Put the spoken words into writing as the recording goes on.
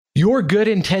Your good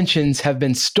intentions have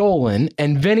been stolen,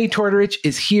 and Vinnie Tortorich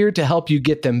is here to help you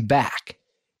get them back.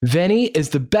 Vinnie is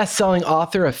the best-selling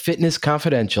author of Fitness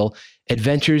Confidential,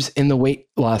 Adventures in the Weight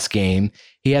Loss Game.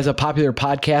 He has a popular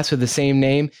podcast with the same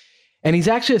name, and he's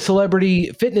actually a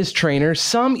celebrity fitness trainer.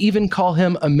 Some even call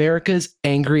him America's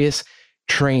Angriest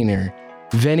trainer.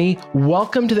 Vinnie,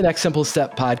 welcome to the Next Simple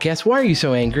Step podcast. Why are you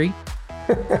so angry?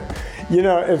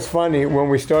 It's funny. When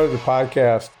we started the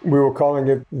podcast, we were calling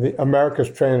it the America's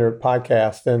Trainer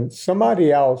podcast. And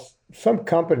somebody else, some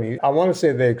company, I want to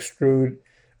say they extrude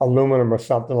aluminum or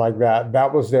something like that.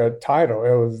 That was their title.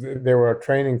 They were a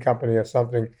training company or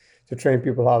something to train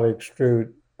people how to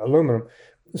extrude aluminum.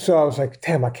 So I was like,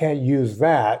 damn, I can't use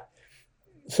that.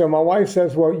 So my wife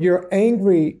says, well, you're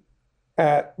angry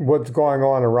at what's going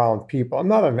on around people. I'm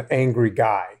not an angry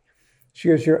guy. She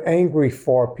goes, you're angry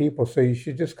for people, so you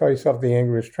should just call yourself the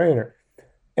Angriest trainer.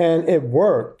 And it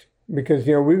worked because,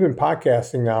 we've been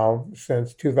podcasting now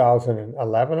since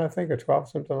 2011, I think, or 12,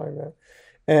 something like that.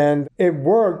 And it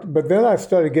worked, but then I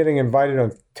started getting invited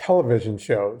on television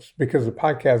shows because the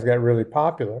podcast got really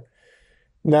popular,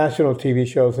 national TV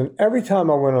shows. And every time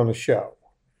I went on a show,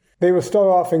 they would start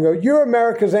off and go, you're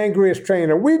America's Angriest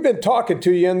trainer. We've been talking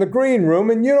to you in the green room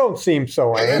and you don't seem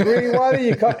so angry. Why do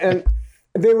you come? And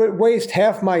they would waste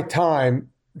half my time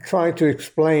trying to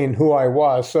explain who I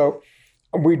was. So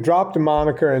we dropped the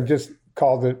moniker and just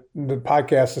called it the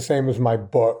podcast the same as my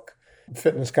book,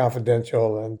 Fitness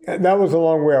Confidential. And that was a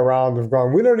long way around of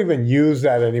going, we don't even use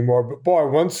that anymore. But boy,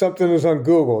 once something is on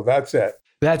Google, that's it.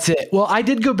 That's it. Well, I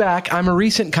did go back. I'm a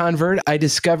recent convert. I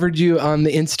discovered you on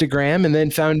the Instagram and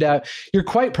then found out you're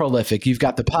quite prolific. You've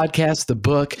got the podcast, the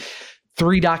book,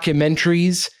 3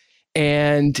 documentaries.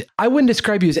 And I wouldn't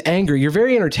describe you as angry. You're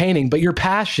very entertaining, but you're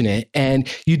passionate.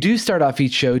 And you do start off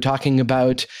each show talking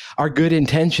about our good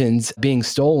intentions being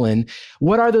stolen.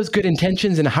 What are those good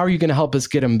intentions and how are you going to help us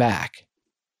get them back?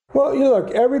 Well,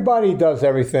 look, everybody does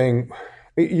everything.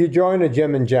 You join a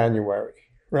gym in January,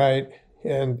 right?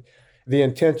 And the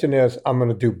intention is, I'm going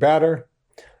to do better.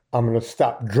 I'm going to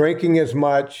stop drinking as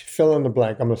much, fill in the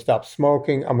blank. I'm going to stop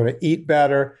smoking. I'm going to eat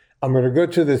better. I'm going to go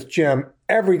to this gym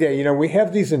every day. We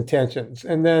have these intentions.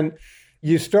 And then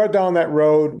you start down that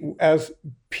road as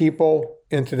people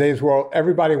in today's world.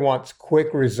 Everybody wants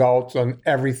quick results on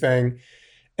everything.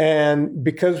 And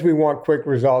because we want quick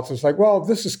results, it's like, well,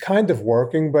 this is kind of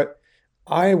working, but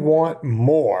I want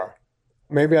more.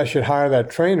 Maybe I should hire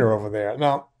that trainer over there.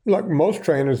 Now, look, most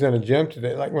trainers in a gym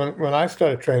today, like when I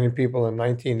started training people in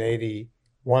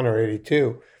 1981 or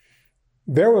 82,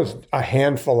 there was a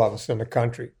handful of us in the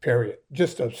country, period.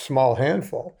 Just a small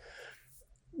handful.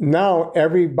 Now,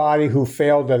 everybody who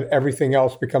failed at everything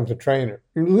else becomes a trainer.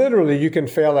 Literally, you can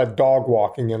fail at dog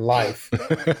walking in life.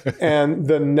 And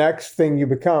the next thing you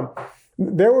become,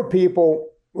 there were people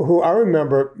who, I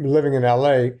remember living in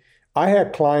LA, I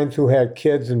had clients who had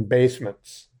kids in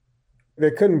basements.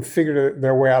 They couldn't figure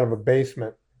their way out of a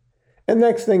basement. And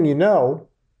next thing you know,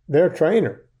 they're a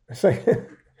trainer. It's like,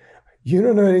 you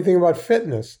don't know anything about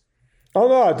fitness. Oh,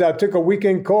 no, I took a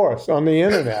weekend course on the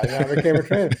internet and I became a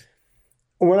trainer.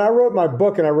 When I wrote my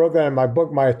book, and I wrote that in my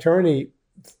book, my attorney,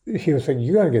 he was like,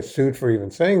 you're going to get sued for even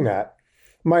saying that.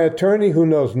 My attorney, who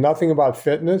knows nothing about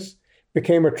fitness,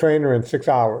 became a trainer in 6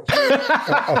 hours.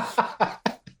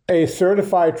 a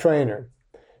certified trainer.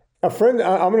 A friend,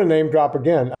 I'm going to name drop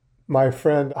again, my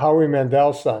friend Howie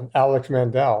Mandel's son, Alex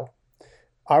Mandel.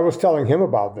 I was telling him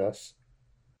about this.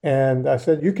 And I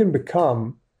said, you can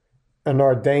become an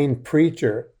ordained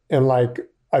preacher in like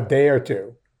a day or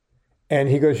two. And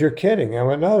he goes, you're kidding. I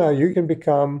went, no, you can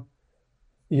become,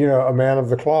 a man of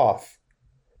the cloth.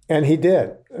 And he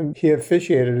did. And he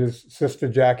officiated his sister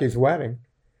Jackie's wedding.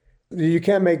 You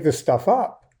can't make this stuff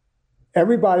up.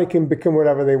 Everybody can become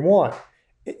whatever they want.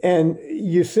 And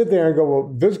you sit there and go,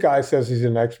 well, this guy says he's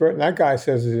an expert, and that guy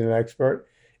says he's an expert.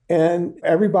 And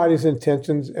everybody's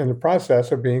intentions in the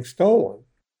process are being stolen.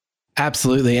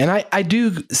 Absolutely. And I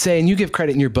do say, and you give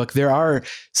credit in your book, there are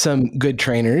some good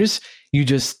trainers. You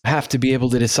just have to be able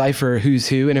to decipher who's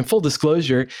who. And in full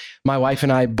disclosure, my wife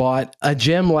and I bought a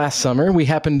gym last summer. We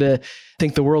happened to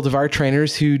think the world of our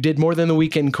trainers who did more than the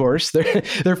weekend course.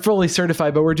 They're fully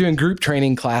certified, but we're doing group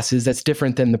training classes. That's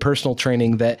different than the personal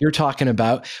training that you're talking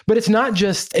about. But it's not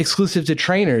just exclusive to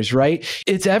trainers, right?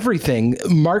 It's everything.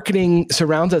 Marketing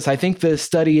surrounds us. I think the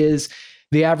study is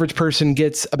the average person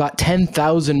gets about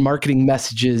 10,000 marketing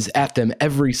messages at them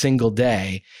every single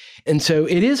day. And so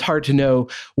it is hard to know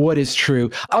what is true.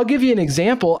 I'll give you an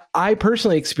example. I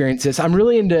personally experienced this. I'm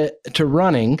really into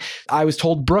running. I was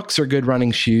told Brooks are good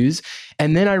running shoes.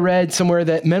 And then I read somewhere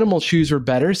that minimal shoes were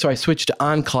better. So I switched to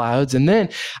On Clouds. And then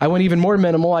I went even more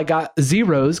minimal. I got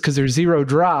Zeros because they're zero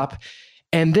drop.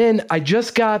 And then I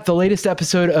just got the latest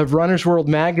episode of Runner's World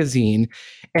magazine,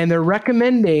 and they're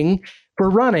recommending for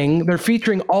running, they're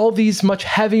featuring all these much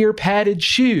heavier padded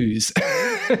shoes.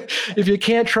 If you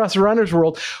can't trust Runner's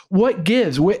World, what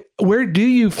gives? Where do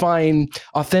you find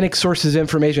authentic sources of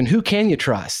information? Who can you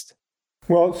trust?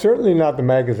 Well, certainly not the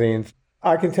magazines.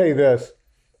 I can tell you this.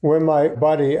 When my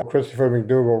buddy, Christopher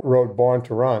McDougall, wrote Born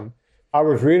to Run, I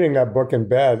was reading that book in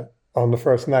bed on the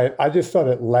first night. I just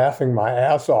started laughing my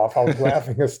ass off. I was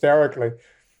laughing hysterically.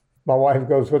 My wife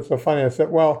goes, "What's so funny?" I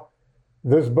said, "Well,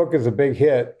 this book is a big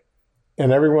hit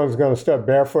and everyone's going to start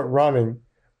barefoot running.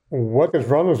 What is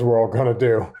Runner's World going to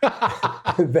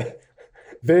do?"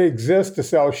 They exist to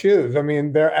sell shoes. I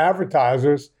mean, their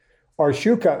advertisers are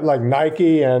shoe cut like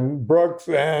Nike and Brooks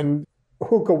and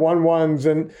Hoka 1-1s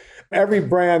and every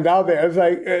brand out there. It's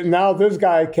like now this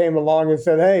guy came along and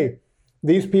said, "Hey,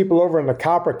 these people over in the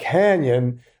Copper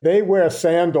Canyon, they wear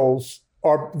sandals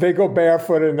or they go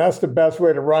barefooted, and that's the best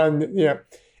way to run." You know,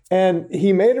 and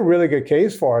he made a really good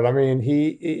case for it. I mean,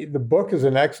 the book is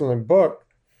an excellent book.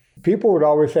 People would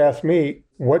always ask me,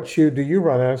 "What shoe do you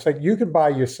run?" And it's like, you could buy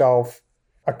yourself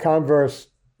a Converse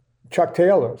Chuck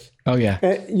Taylors. Oh yeah,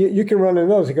 and you can run in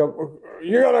those. You go,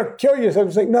 "You're gonna kill yourself."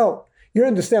 It's like, no, you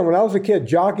understand. When I was a kid,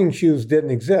 jogging shoes didn't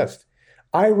exist.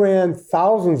 I ran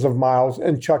thousands of miles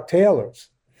in Chuck Taylors.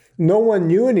 No one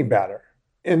knew any better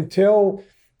until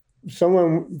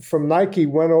someone from Nike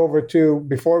went over to,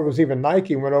 before it was even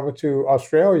Nike, went over to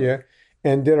Australia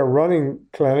and did a running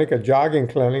clinic, a jogging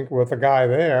clinic with a guy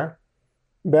there,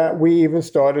 that we even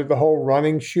started the whole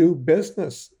running shoe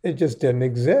business. It just didn't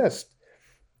exist.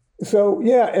 So,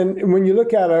 yeah, and when you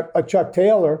look at a Chuck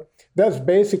Taylor, that's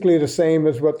basically the same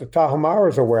as what the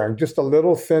Tahomaras are wearing, just a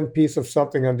little thin piece of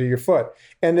something under your foot,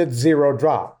 and it's zero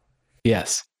drop.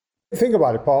 Yes. Think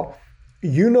about it, Paul.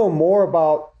 You know more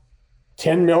about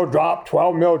 10 mil drop,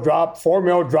 12 mil drop, 4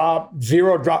 mil drop,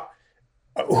 zero drop.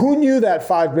 Who knew that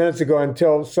 5 minutes ago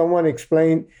until someone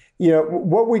explained? You know,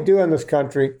 what we do in this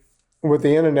country with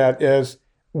the internet is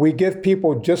we give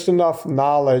people just enough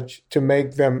knowledge to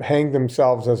make them hang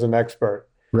themselves as an expert.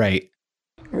 Right.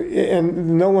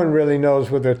 And no one really knows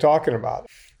what they're talking about.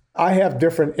 I have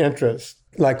different interests,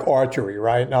 like archery,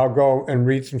 right? And I'll go and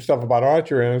read some stuff about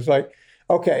archery, and it's like,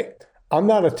 okay, I'm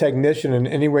not a technician in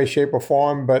any way, shape, or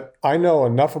form, but I know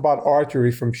enough about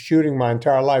archery from shooting my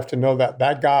entire life to know that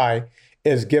that guy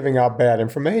is giving out bad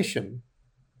information.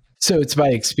 So it's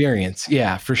by experience.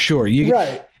 Yeah, for sure.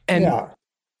 Right.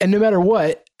 And no matter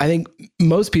what, I think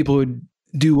most people would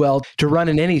do well to run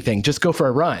in anything. Just go for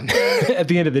a run at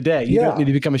the end of the day. You don't need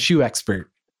to become a shoe expert.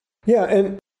 Yeah.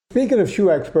 And speaking of shoe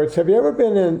experts, have you ever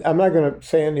been in, I'm not going to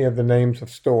say any of the names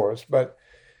of stores, but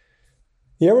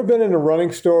you ever been in a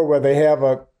running store where they have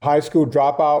a high school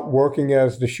dropout working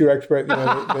as the shoe expert? You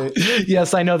know,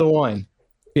 Yes, I know the one.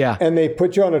 Yeah. And they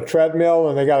put you on a treadmill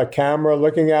and they got a camera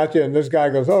looking at you. And this guy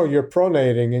goes, "Oh, you're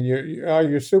pronating and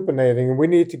you're supinating. And we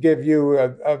need to give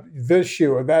you this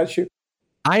shoe or that shoe."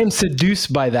 I am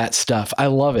seduced by that stuff. I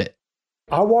love it.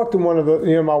 I walked in one of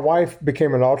the, my wife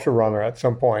became an ultra runner at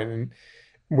some point, and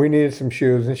we needed some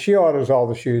shoes, and she orders all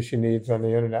the shoes she needs on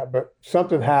the internet. But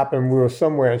something happened. We were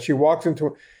somewhere, and she walks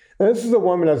into, and this is a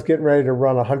woman that's getting ready to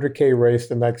run a 100K race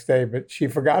the next day, but she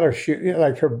forgot her shoe,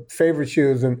 like her favorite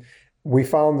shoes, and we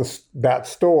found that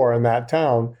store in that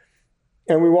town,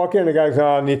 and we walk in, the guy goes,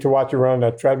 "Oh, I need to watch you run on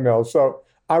that treadmill." So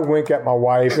I wink at my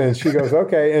wife, and she goes,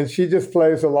 "Okay," and she just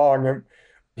plays along, and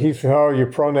he said, "Oh,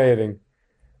 you're pronating."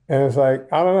 And it's like,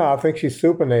 I don't know, I think she's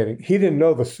supinating. He didn't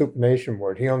know the supination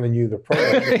word. He only knew the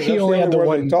pronating. He only had the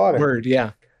one word,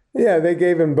 yeah. Yeah, they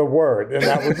gave him the word, and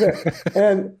that was it.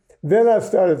 And then I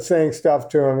started saying stuff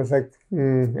to him. It's like,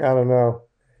 I don't know.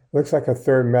 Looks like a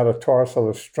third metatarsal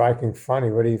is striking funny.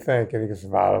 What do you think? And he goes,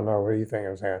 "I don't know. What do you think?"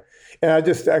 I was saying. And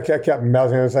I kept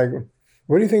messing. I was like,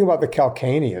 "What do you think about the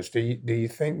calcaneus? Do you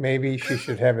think maybe she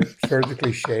should have it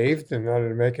surgically shaved in order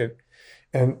to make it?"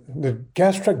 And the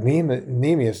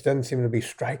gastrocnemius doesn't seem to be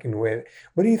striking with.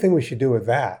 What do you think we should do with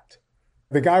that?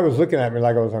 The guy was looking at me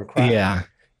like I was on crack. Yeah.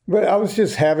 But I was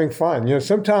just having fun. You know,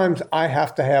 sometimes I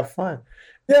have to have fun.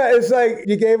 Yeah, it's like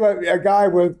you gave a guy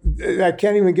that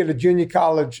can't even get a junior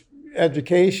college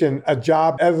education a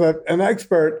job as an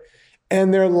expert,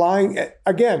 and they're lying.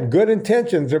 Again, good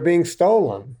intentions are being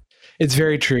stolen. It's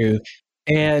very true.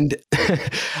 And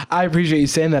I appreciate you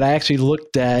saying that. I actually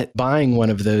looked at buying one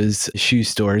of those shoe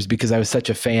stores because I was such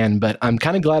a fan, but I'm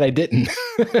kind of glad I didn't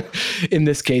in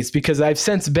this case, because I've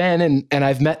since been and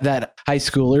I've met that high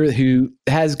schooler who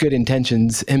has good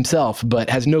intentions himself, but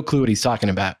has no clue what he's talking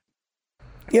about.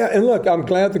 Yeah, and look, I'm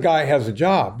glad the guy has a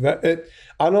job.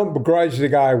 I don't begrudge the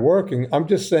guy working. I'm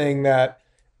just saying that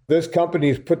this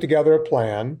company's put together a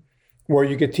plan where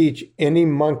you could teach any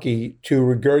monkey to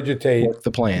regurgitate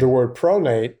the word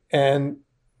pronate, and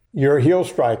you're a heel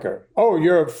striker. Oh,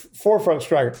 you're a forefront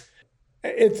striker.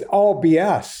 It's all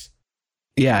BS.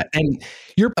 Yeah. And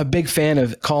you're a big fan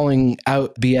of calling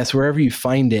out BS wherever you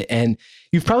find it. And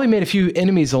you've probably made a few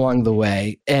enemies along the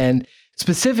way. And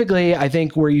specifically, I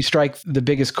think where you strike the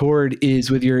biggest chord is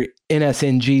with your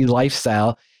NSNG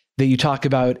lifestyle that you talk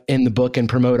about in the book and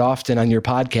promote often on your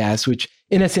podcast, which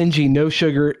NSNG, no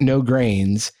sugar, no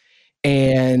grains.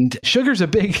 And sugar's a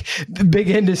big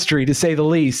industry, to say the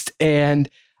least. And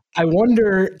I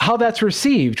wonder how that's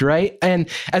received, right? And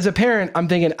as a parent, I'm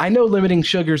thinking, I know limiting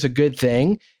sugar is a good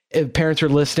thing. If parents are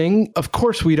listening, of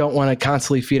course, we don't want to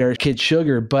constantly feed our kids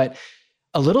sugar, but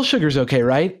a little sugar is okay,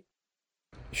 right?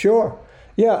 Sure.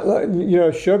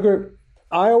 Yeah. Sugar,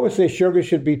 I always say sugar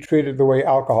should be treated the way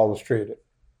alcohol is treated.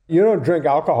 You don't drink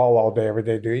alcohol all day, every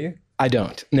day, do you? I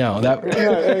don't. No.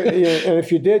 And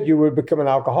if you did, you would become an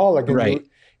alcoholic. And right.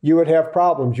 You would have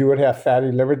problems. You would have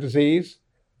fatty liver disease,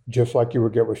 just like you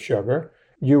would get with sugar.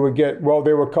 You would get,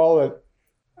 they would call it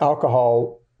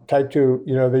alcohol type 2.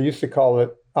 They used to call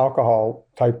it alcohol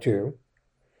type 2,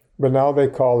 but now they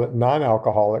call it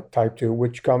non-alcoholic type 2,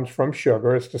 which comes from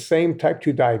sugar. It's the same type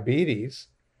 2 diabetes,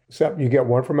 except you get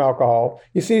one from alcohol.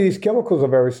 You see, these chemicals are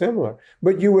very similar,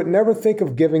 but you would never think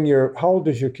of giving how old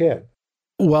is your kid?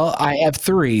 Well, I have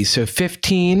 3, so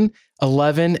 15,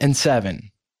 11, and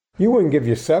 7. You wouldn't give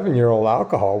your 7-year-old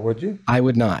alcohol, would you? I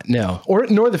would not, no.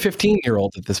 Nor the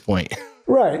 15-year-old at this point.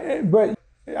 Right. But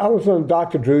I was on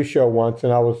Dr. Drew's show once,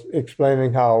 and I was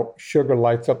explaining how sugar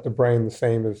lights up the brain the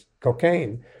same as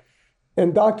cocaine.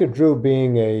 And Dr. Drew,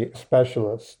 being a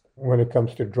specialist when it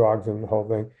comes to drugs and the whole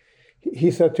thing,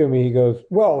 he said to me, he goes,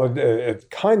 well, it's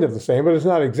kind of the same, but it's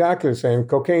not exactly the same.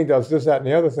 Cocaine does this, that, and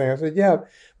the other thing. I said, yeah,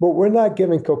 but we're not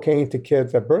giving cocaine to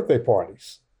kids at birthday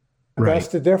parties. Right. That's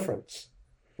the difference.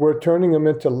 We're turning them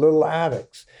into little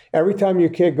addicts. Every time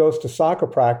your kid goes to soccer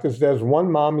practice, there's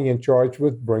one mommy in charge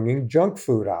with bringing junk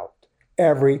food out.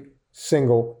 Every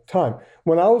single time.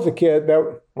 When I was a kid,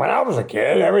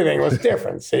 everything was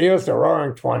different. See, it was the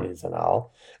roaring 20s and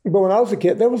all. But when I was a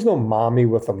kid, there was no mommy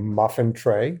with a muffin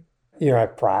tray,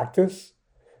 at practice.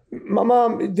 My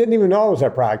mom didn't even know I was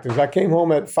at practice. I came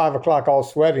home at 5 o'clock all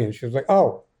sweaty, and she was like,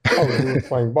 oh, you were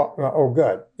playing ball. Oh,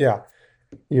 good. Yeah,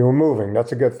 you were moving.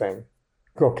 That's a good thing.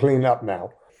 Go clean up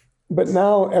now. But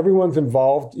now everyone's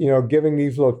involved, giving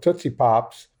these little Tootsie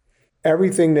Pops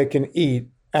everything they can eat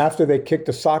after they kicked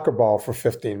a soccer ball for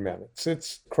 15 minutes.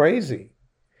 It's crazy.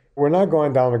 We're not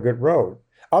going down a good road.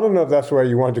 I don't know if that's where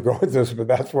you wanted to go with this, but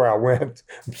that's where I went.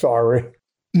 I'm sorry.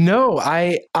 No,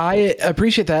 I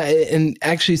appreciate that. And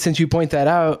actually, since you point that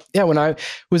out, yeah, when I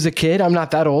was a kid, I'm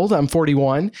not that old, I'm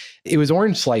 41, it was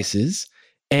orange slices.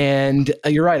 And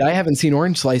you're right, I haven't seen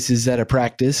orange slices at a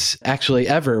practice actually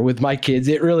ever with my kids.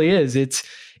 It really is. It's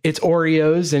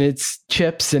Oreos and it's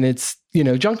chips and it's,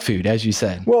 junk food, as you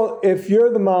said. Well, if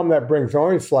you're the mom that brings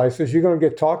orange slices, you're going to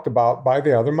get talked about by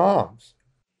the other moms.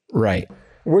 Right.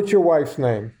 What's your wife's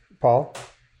name, Paul?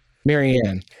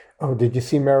 Marianne. Oh, did you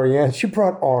see Marianne? She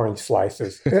brought orange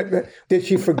slices. Did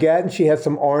she forget and she had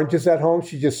some oranges at home?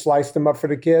 She just sliced them up for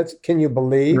the kids? Can you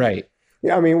believe? Right.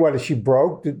 Yeah, I mean, what, is she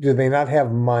broke? Do they not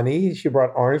have money? She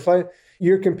brought orange slices.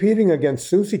 You're competing against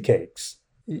Susie cakes.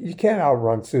 You can't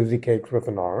outrun Susie cakes with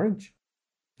an orange.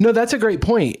 No, that's a great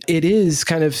point. It is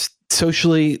kind of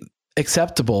socially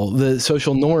acceptable. The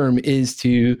social norm is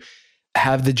to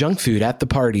have the junk food at the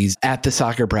parties, at the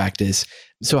soccer practice.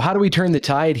 So how do we turn the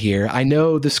tide here? I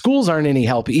know the schools aren't any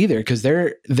help either because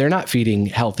they're not feeding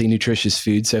healthy, nutritious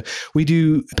food. So we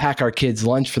do pack our kids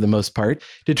lunch for the most part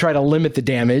to try to limit the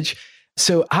damage.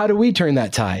 So how do we turn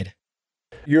that tide?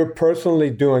 You're personally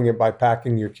doing it by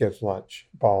packing your kids lunch,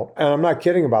 Paul. And I'm not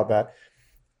kidding about that.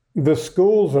 The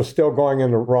schools are still going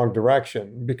in the wrong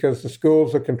direction because the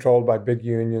schools are controlled by big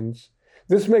unions.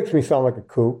 This makes me sound like a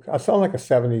kook. I sound like a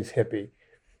 70s hippie.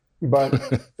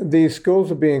 But these schools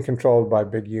are being controlled by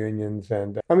big unions.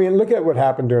 And I mean, look at what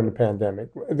happened during the pandemic.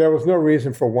 There was no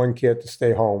reason for one kid to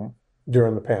stay home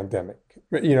during the pandemic.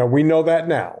 We know that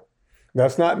now.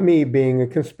 That's not me being a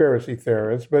conspiracy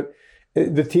theorist, but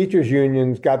the teachers'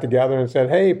 unions got together and said,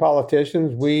 hey,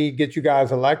 politicians, we get you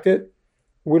guys elected.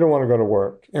 We don't want to go to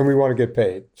work and we want to get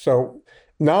paid. So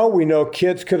Now we know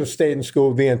kids could have stayed in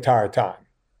school the entire time.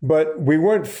 But we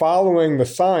weren't following the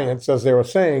science, as they were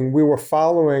saying. We were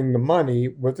following the money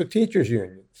with the teachers'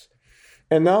 unions.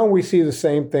 And now we see the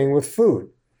same thing with food.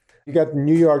 You got the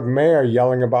New York mayor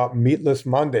yelling about meatless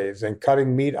Mondays and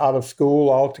cutting meat out of school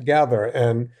altogether.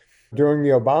 And during the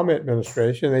Obama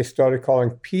administration, they started calling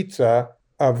pizza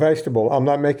a vegetable. I'm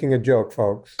not making a joke,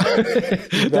 folks.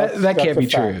 That can't be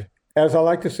true. As I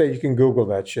like to say, you can Google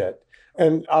that shit.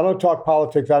 And I don't talk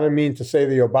politics. I don't mean to say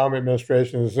the Obama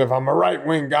administration as if I'm a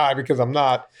right-wing guy, because I'm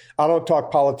not. I don't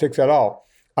talk politics at all.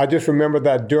 I just remember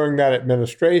that during that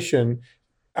administration,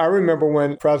 I remember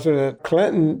when President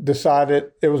Clinton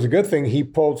decided it was a good thing he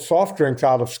pulled soft drinks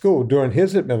out of school during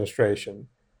his administration.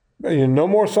 No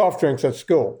more soft drinks at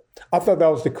school. I thought that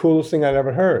was the coolest thing I'd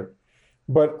ever heard.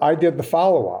 But I did the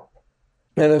follow-up.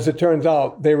 And as it turns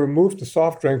out, they removed the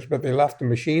soft drinks, but they left the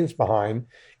machines behind,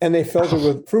 and they filled it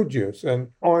with fruit juice and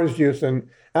orange juice and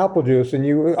apple juice. And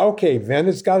okay, Vin,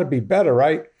 it's got to be better,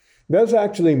 right? There's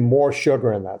actually more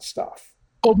sugar in that stuff.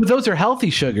 Oh, but those are healthy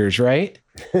sugars, right?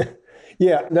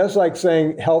 Yeah, that's like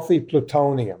saying healthy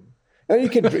plutonium. And you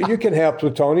can have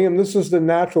plutonium. This is the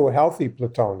natural, healthy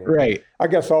plutonium. Right. I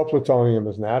guess all plutonium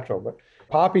is natural, but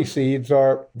poppy seeds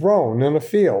are grown in a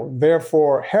field.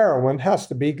 Therefore, heroin has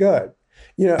to be good.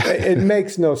 It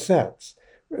makes no sense.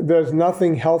 There's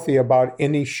nothing healthy about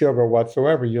any sugar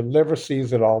whatsoever. Your liver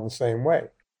sees it all the same way.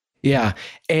 Yeah.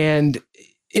 And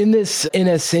in this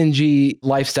NSNG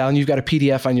lifestyle, and you've got a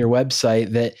PDF on your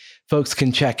website that folks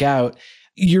can check out,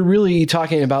 you're really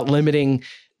talking about limiting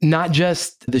not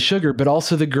just the sugar, but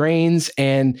also the grains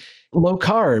and low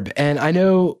carb. And I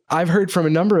know I've heard from a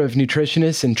number of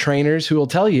nutritionists and trainers who will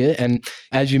tell you, and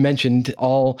as you mentioned,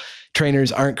 all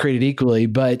trainers aren't created equally,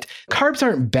 but carbs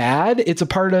aren't bad. It's a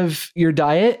part of your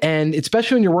diet. And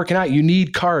especially when you're working out, you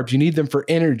need carbs. You need them for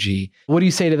energy. What do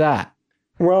you say to that?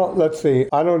 Well, let's see.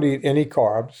 I don't eat any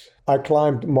carbs. I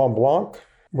climbed Mont Blanc,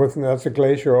 that's a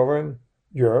glacier over in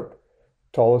Europe,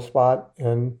 tallest spot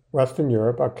in Western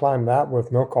Europe. I climbed that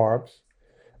with no carbs.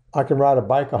 I can ride a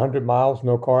bike 100 miles,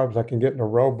 no carbs. I can get in a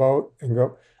rowboat and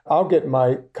go. I'll get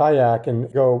my kayak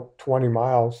and go 20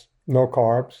 miles, no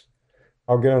carbs.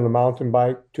 I'll get on a mountain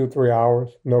bike 2-3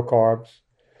 hours, no carbs.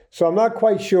 So I'm not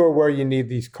quite sure where you need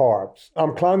these carbs.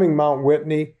 I'm climbing Mount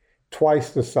Whitney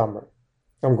twice this summer.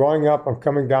 I'm going up, I'm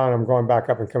coming down, I'm going back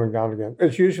up and coming down again.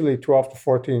 It's usually 12 to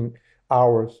 14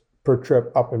 hours per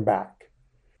trip up and back.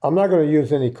 I'm not going to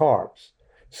use any carbs.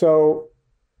 So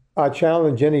I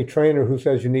challenge any trainer who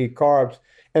says you need carbs.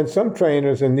 And some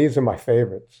trainers, and these are my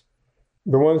favorites,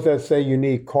 the ones that say you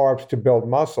need carbs to build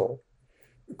muscle.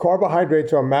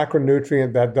 Carbohydrates are a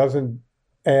macronutrient that doesn't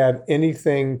add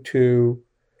anything to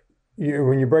you.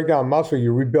 When you break down muscle,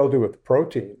 you rebuild it with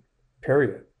protein,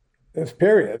 period. It's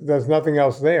period. There's nothing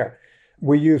else there.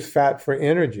 We use fat for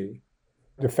energy.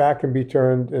 The fat can be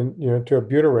turned to a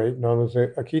butyrate known as a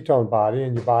ketone body,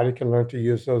 and your body can learn to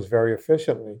use those very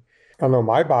efficiently. I know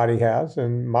my body has,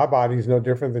 and my body is no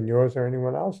different than yours or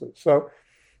anyone else's. So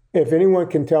if anyone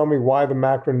can tell me why the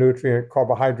macronutrient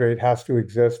carbohydrate has to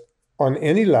exist on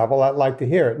any level, I'd like to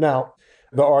hear it. Now,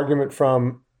 the argument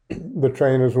from the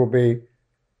trainers will be,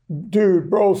 dude,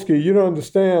 broski, you don't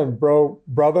understand,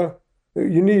 brother.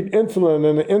 You need insulin,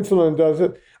 and the insulin does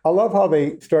it. I love how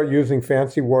they start using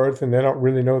fancy words and they don't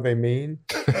really know what they mean.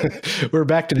 We're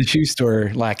back to the shoe store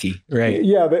lackey, right?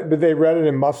 Yeah, but they read it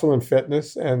in Muscle and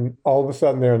Fitness, and all of a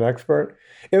sudden they're an expert.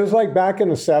 It was like back in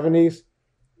the 70s,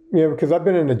 because I've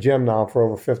been in the gym now for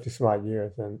over 50 some odd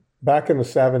years. And back in the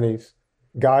 70s,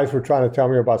 guys were trying to tell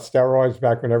me about steroids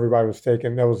back when everybody was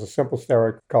taking, there was a simple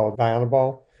steroid called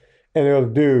Dianabol. And they were,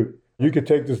 dude, you could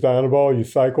take this Dianabol, you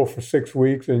cycle for 6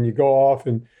 weeks and you go off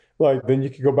and then you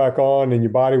could go back on and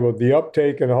your body will, the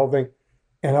uptake and the whole thing.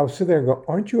 And I would sit there and go,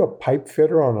 aren't you a pipe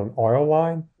fitter on an oil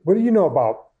line? What do you know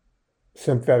about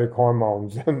synthetic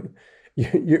hormones? And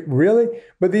you really?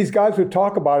 But these guys would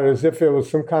talk about it as if it was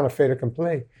some kind of fait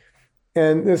accompli.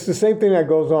 And it's the same thing that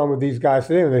goes on with these guys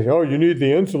today. And they say, oh, you need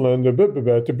the insulin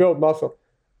to build muscle.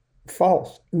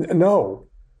 False. No.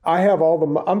 I have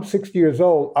I'm 60 years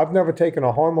old. I've never taken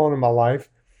a hormone in my life.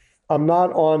 I'm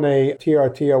not on a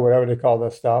TRT or whatever they call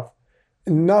that stuff.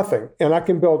 Nothing. And I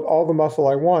can build all the muscle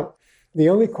I want. The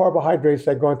only carbohydrates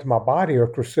that go into my body are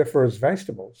cruciferous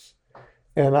vegetables.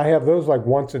 And I have those like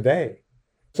once a day.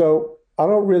 So I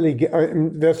don't really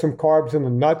there's some carbs in the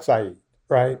nuts I eat,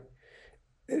 right?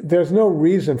 There's no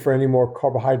reason for any more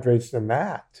carbohydrates than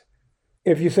that.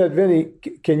 If you said, Vinny,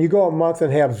 can you go a month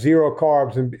and have 0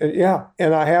 carbs? And yeah,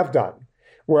 and I have done,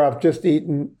 where I've just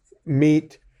eaten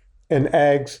meat and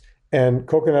eggs and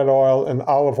coconut oil and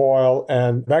olive oil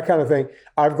and that kind of thing.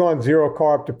 I've gone zero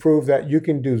carb to prove that you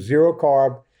can do zero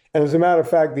carb. And as a matter of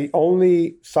fact, the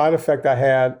only side effect I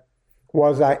had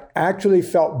was I actually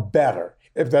felt better,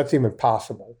 if that's even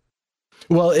possible.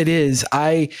 Well, it is.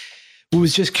 I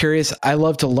was just curious. I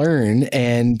love to learn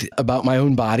and about my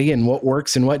own body and what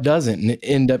works and what doesn't, and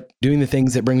end up doing the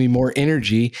things that bring me more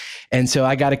energy. And so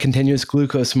I got a continuous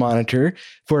glucose monitor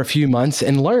for a few months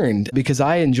and learned, because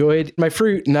I enjoyed my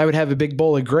fruit and I would have a big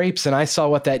bowl of grapes and I saw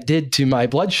what that did to my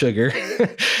blood sugar,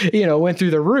 went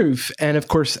through the roof. And of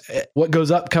course, what goes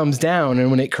up comes down.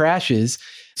 And when it crashes,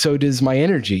 so does my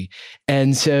energy.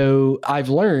 And so I've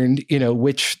learned,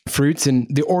 which fruits and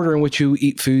the order in which you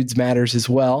eat foods matters as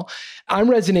well. I'm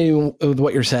resonating with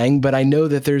what you're saying, but I know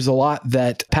that there's a lot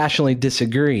that passionately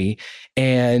disagree.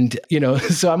 And,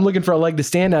 so I'm looking for a leg to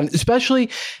stand on, especially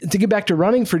to get back to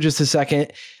running for just a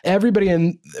second. Everybody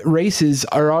in races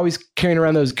are always carrying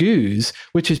around those goos,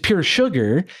 which is pure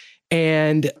sugar.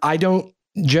 And I don't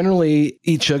generally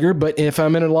eat sugar, but if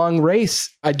I'm in a long race,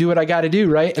 I do what I got to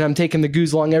do, right? And I'm taking the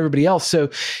goose along everybody else. So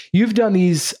you've done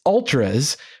these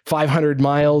ultras, 500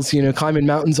 miles, climbing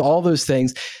mountains, all those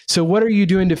things. So what are you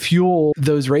doing to fuel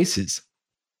those races?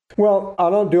 Well, I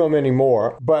don't do them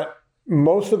anymore, but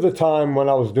most of the time when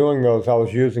I was doing those, I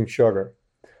was using sugar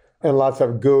and lots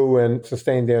of goo and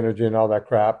sustained energy and all that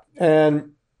crap. And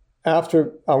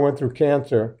after I went through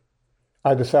cancer,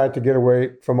 I decided to get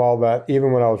away from all that,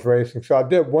 even when I was racing. So I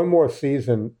did one more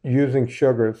season using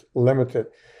sugars limited.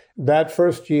 That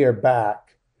first year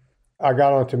back, I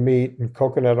got onto meat and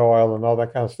coconut oil and all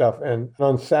that kind of stuff. And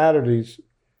on Saturdays,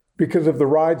 because of the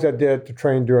rides I did to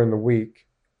train during the week,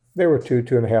 they were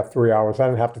 2.5, 3 hours. I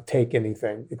didn't have to take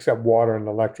anything except water and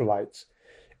electrolytes.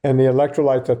 And the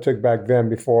electrolytes I took back then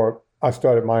before I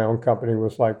started my own company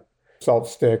was like salt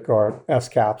stick or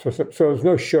S-caps. So there was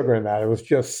no sugar in that. It was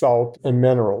just salt and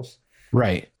minerals.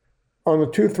 Right. On the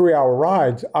 2-3 hour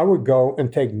rides, I would go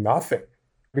and take nothing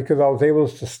because I was able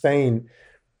to sustain.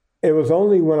 It was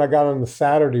only when I got on the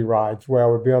Saturday rides where I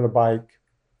would be on a bike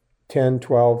 10,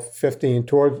 12, 15,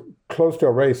 towards close to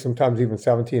a race, sometimes even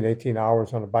 17, 18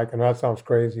 hours on a bike. And that sounds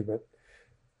crazy, but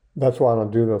that's why I don't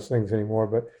do those things anymore.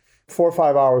 But 4 or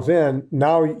 5 hours in,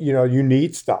 now, you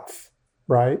need stuff,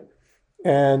 right?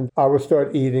 And I would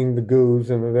start eating the goos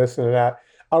and the this and that.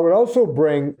 I would also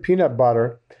bring peanut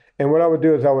butter. And what I would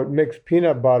do is I would mix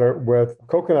peanut butter with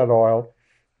coconut oil,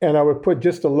 and I would put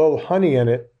just a little honey in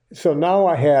it. So now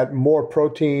I had more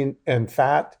protein and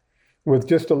fat with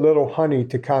just a little honey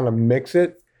to kind of mix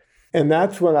it. And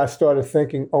that's when I started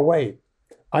thinking, oh, wait,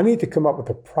 I need to come up with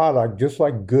a product just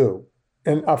like goo.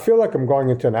 And I feel like I'm going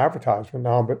into an advertisement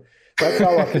now, but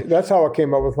that's how I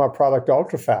came up with my product,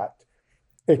 Ultra Fat.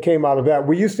 It came out of that.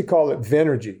 We used to call it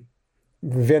Vinergy.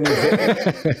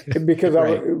 Because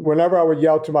right. Whenever I would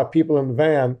yell to my people in the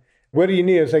van, what do you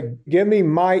need? It's like, give me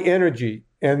my energy.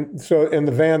 And so in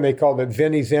the van, they called it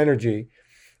Vinnie's Energy.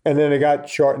 And then it got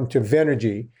shortened to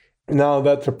Vinergy. Now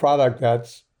that's a product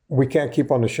we can't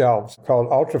keep on the shelves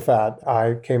called Ultra Fat.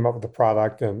 I came up with the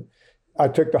product and I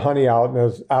took the honey out and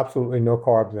there's absolutely no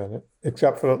carbs in it,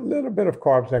 except for a little bit of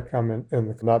carbs that come in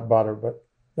the nut butter, but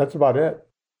that's about it.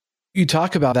 You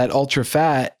talk about that ultra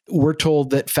fat. We're told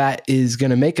that fat is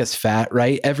going to make us fat,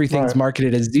 right? Everything's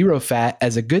marketed as zero fat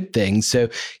as a good thing. So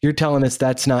you're telling us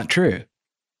that's not true.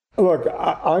 Look,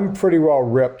 I'm pretty well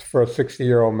ripped for a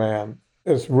 60-year-old man,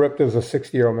 as ripped as a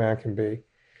 60-year-old man can be.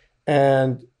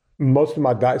 And most of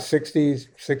my diet, 60 to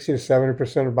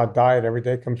 70% of my diet every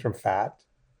day comes from fat.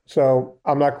 So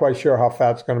I'm not quite sure how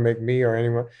fat's going to make me or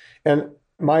anyone. And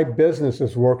my business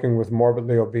is working with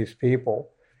morbidly obese people.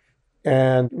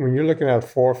 And when you're looking at a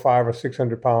 400, 500, or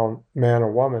 600 pound man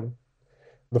or woman,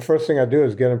 the first thing I do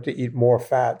is get them to eat more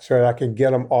fat so that I can get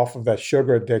them off of that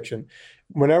sugar addiction.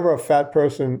 Whenever a fat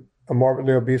person, a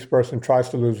morbidly obese person tries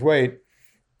to lose weight,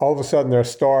 all of a sudden they're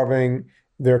starving,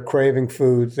 they're craving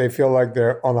foods, they feel like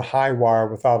they're on a high wire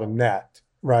without a net,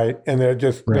 right? And they're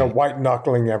just white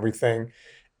knuckling everything.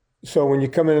 So when you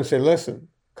come in and say, listen,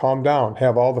 calm down,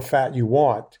 have all the fat you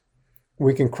want,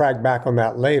 we can crack back on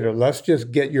that later. Let's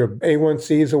just get your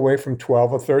A1Cs away from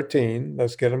 12 or 13.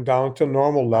 Let's get them down to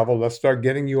normal level. Let's start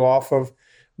getting you off of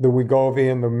the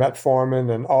Wegovy and the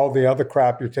metformin and all the other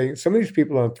crap you're taking. Some of these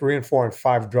people are on 3 and 4 and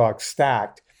 5 drugs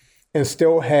stacked and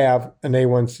still have an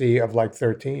A1C of like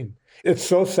 13. It's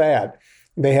so sad.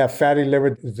 They have fatty liver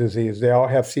disease. They all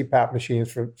have CPAP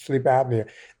machines for sleep apnea.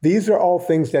 These are all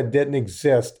things that didn't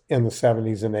exist in the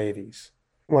 70s and 80s.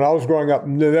 When I was growing up,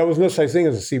 there was no such thing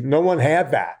as a CPAP. No one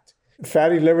had that.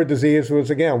 Fatty liver disease was,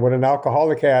 again, what an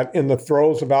alcoholic had in the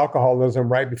throes of alcoholism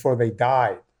right before they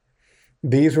died.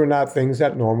 These were not things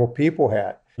that normal people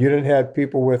had. You didn't have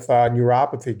people with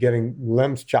neuropathy getting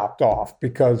limbs chopped off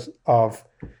because of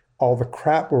all the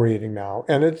crap we're eating now.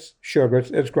 And it's sugars,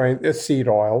 it's grain, it's seed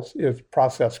oils, it's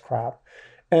processed crap.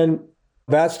 And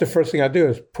that's the first thing I do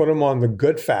is put them on the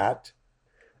good fat,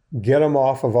 get them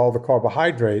off of all the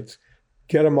carbohydrates,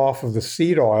 get them off of the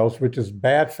seed oils, which is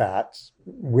bad fats.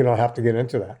 We don't have to get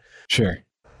into that. Sure.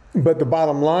 But the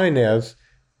bottom line is,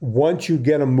 once you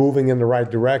get them moving in the right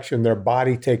direction, their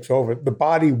body takes over. The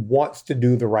body wants to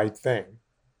do the right thing,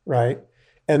 right?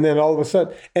 And then all of a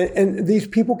sudden, and these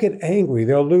people get angry.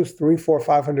 They'll lose 300, 400,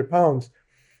 500 pounds.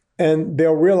 And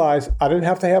they'll realize, I didn't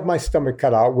have to have my stomach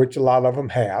cut out, which a lot of them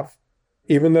have.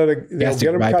 Even though they'll get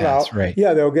them cut out. Right.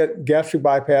 Yeah, they'll get gastric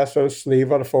bypass or a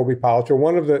sleeve or a Foley pouch or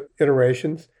one of the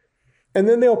iterations. And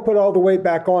then they'll put all the weight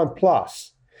back on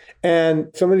plus. And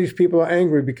some of these people are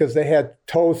angry because they had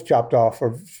toes chopped off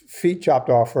or feet chopped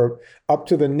off or up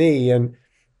to the knee. And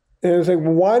it's like,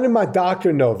 well, why did my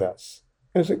doctor know this?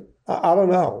 And it's like, I don't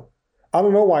know. I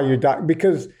don't know why your doctor,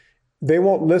 because they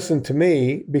won't listen to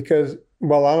me because,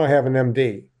 well, I don't have an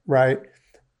MD, right?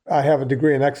 I have a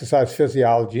degree in exercise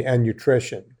physiology and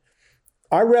nutrition.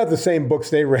 I read the same books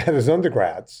they read as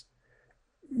undergrads,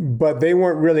 but they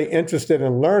weren't really interested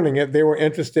in learning it. They were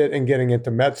interested in getting into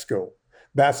med school.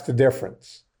 That's the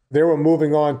difference. They were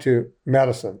moving on to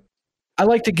medicine. I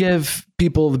like to give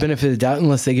people the benefit of the doubt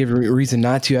unless they give a reason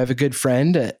not to. I have a good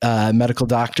friend, a medical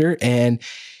doctor, and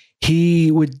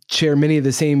he would share many of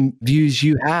the same views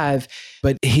you have,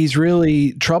 but he's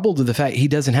really troubled with the fact he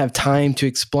doesn't have time to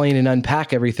explain and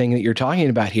unpack everything that you're talking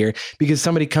about here, because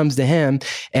somebody comes to him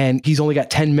and he's only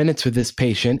got 10 minutes with this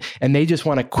patient and they just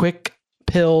want a quick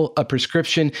pill, a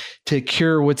prescription to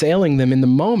cure what's ailing them in the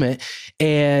moment.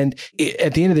 And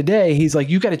at the end of the day, he's like,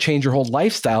 you got to change your whole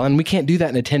lifestyle. And we can't do that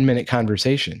in a 10-minute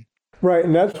conversation. Right.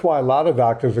 And that's why a lot of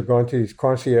doctors are going to these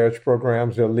concierge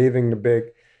programs. They're leaving the big.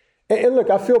 And look,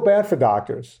 I feel bad for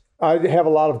doctors. I have a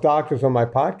lot of doctors on my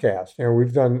podcast. You know,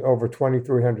 we've done over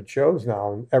 2,300 shows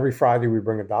now. And every Friday we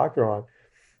bring a doctor on.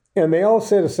 And they all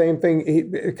say the same thing,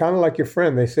 kind of like your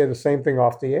friend. They say the same thing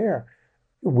off the air.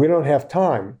 We don't have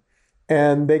time.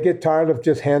 And they get tired of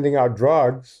just handing out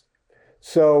drugs.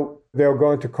 So they'll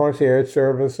go into concierge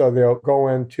service, or they'll go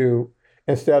into,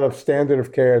 instead of standard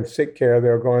of care and sick care,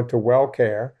 they'll go into well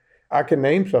care. I can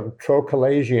name some.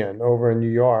 Trocalagian over in New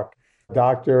York.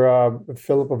 Dr.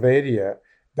 Philip Avadia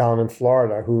down in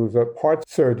Florida, who's a heart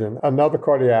surgeon. Another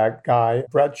cardiac guy,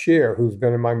 Brett Shear, who's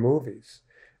been in my movies,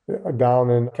 down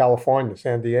in California,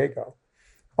 San Diego.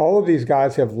 All of these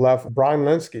guys have left. Brian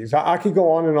Linsky's. I could go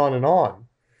on and on and on.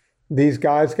 These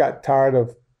guys got tired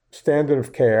of standard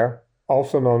of care,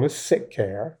 also known as sick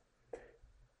care,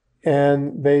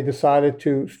 and they decided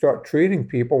to start treating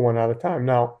people one at a time.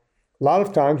 Now, a lot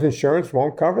of times insurance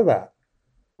won't cover that.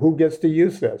 Who gets to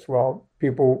use this? Well,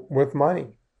 people with money.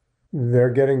 They're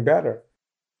getting better.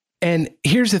 And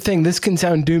here's the thing, this can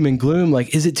sound doom and gloom,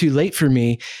 like, is it too late for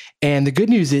me? And the good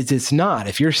news is it's not.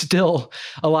 If you're still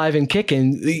alive and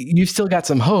kicking, you've still got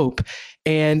some hope.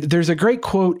 And there's a great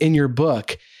quote in your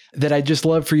book that I'd just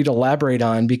love for you to elaborate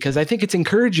on, because I think it's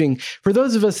encouraging for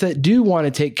those of us that do want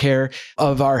to take care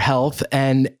of our health.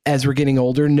 And as we're getting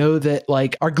older, know that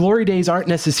like our glory days aren't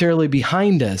necessarily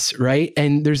behind us, right?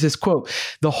 And there's this quote,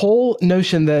 the whole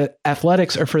notion that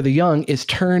athletics are for the young is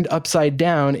turned upside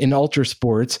down in ultra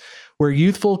sports, where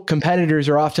youthful competitors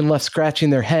are often left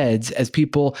scratching their heads as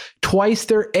people twice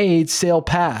their age sail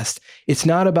past. It's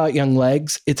not about young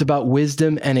legs, it's about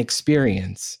wisdom and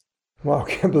experience. Well,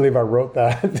 I can't believe I wrote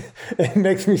that. It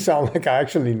makes me sound like I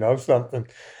actually know something.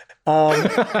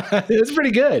 It's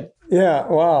pretty good. Yeah,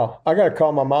 wow. I got to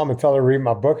call my mom and tell her to read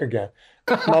my book again.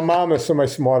 My mom is so much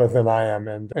smarter than I am,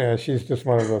 and she's just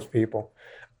one of those people.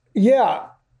 Yeah,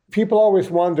 people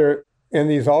always wonder in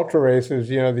these ultra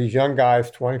races, you know, these young guys,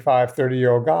 25,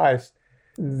 30-year-old guys,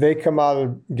 they come out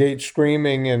of the gate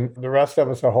screaming, and the rest of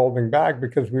us are holding back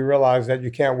because we realize that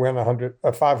you can't win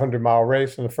a 500-mile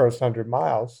race in the first 100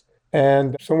 miles.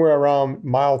 And somewhere around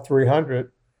mile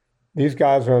 300, these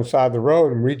guys are inside the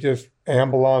road and we just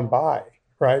amble on by,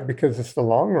 right? Because it's the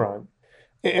long run.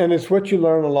 And it's what you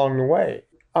learn along the way.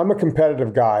 I'm a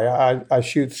competitive guy. I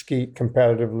shoot skeet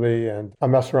competitively, and I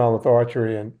mess around with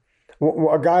archery. And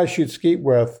a guy I shoot skeet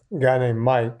with, a guy named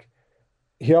Mike,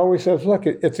 he always says, look,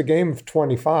 it's a game of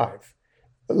 25.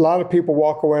 A lot of people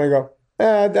walk away and go,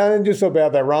 I didn't do so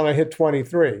bad that round. I hit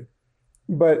 23.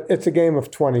 But it's a game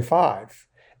of 25.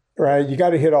 Right, you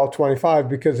got to hit all 25,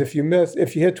 because if you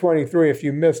hit 23, if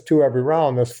you miss 2 every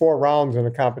round, there's 4 rounds in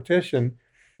a competition,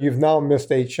 you've now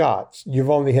missed 8 shots. You've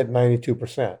only hit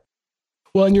 92%.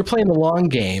 Well, and you're playing the long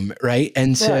game, right?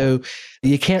 And so Right.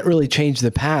 you can't really change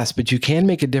the past, but you can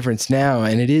make a difference now.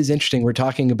 And it is interesting. We're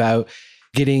talking about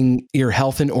getting your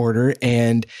health in order.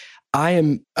 And I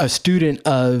am a student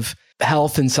of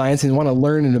health and science and want to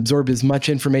learn and absorb as much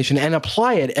information and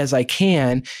apply it as I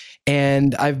can.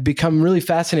 And I've become really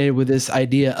fascinated with this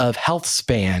idea of health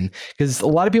span, because a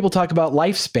lot of people talk about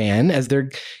lifespan as their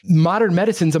modern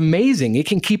medicine's amazing. It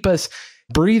can keep us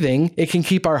breathing, it can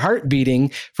keep our heart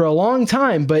beating for a long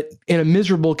time, but in a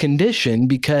miserable condition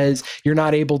because you're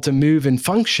not able to move and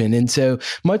function. And so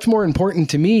much more important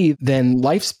to me than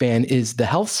lifespan is the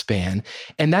health span.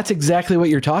 And that's exactly what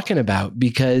you're talking about,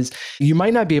 because you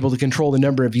might not be able to control the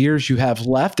number of years you have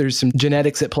left. There's some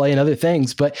genetics at play and other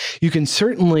things, but you can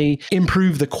certainly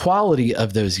improve the quality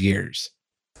of those years.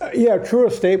 Yeah, truer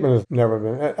statement has never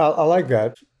been. I like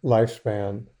that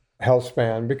lifespan, health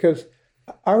span, because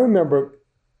I remember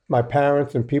my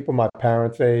parents and people my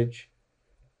parents' age,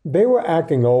 they were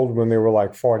acting old when they were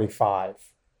like 45.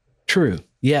 True.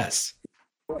 Yes.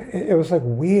 It was like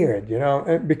weird,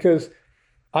 because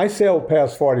I sailed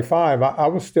past 45. I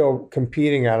was still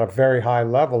competing at a very high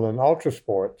level in ultra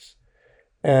sports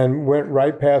and went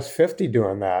right past 50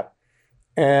 doing that.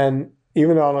 And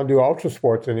even though I don't do ultra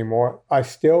sports anymore, I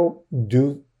still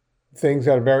do things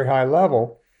at a very high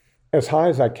level, as high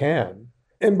as I can.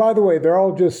 And by the way, they're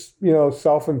all just,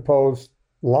 self-imposed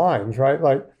lines, right?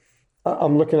 Like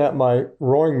I'm looking at my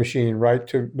rowing machine right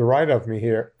to the right of me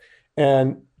here.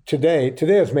 And today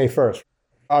is May 1st.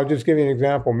 I'll just give you an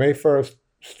example. May 1st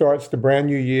starts the brand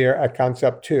new year at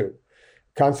Concept 2.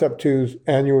 Concept 2's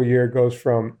annual year goes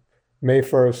from May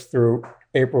 1st through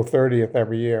April 30th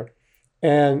every year.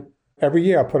 And every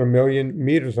year I put 1 million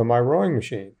meters on my rowing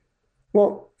machine.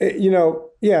 Well,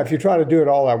 if you try to do it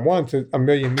all at once, 1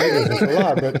 million meters is a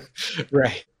lot, but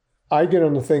right. I get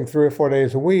on the thing 3 or 4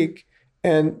 days a week.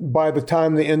 And by the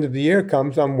time the end of the year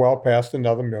comes, I'm well past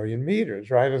another 1 million meters,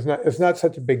 right? It's not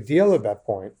such a big deal at that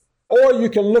point. Or you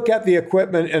can look at the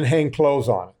equipment and hang clothes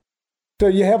on it. So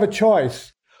you have a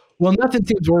choice. Well, nothing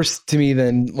seems worse to me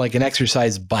than like an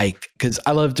exercise bike, because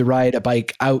I love to ride a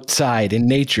bike outside in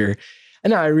nature.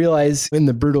 And now I realize in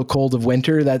the brutal cold of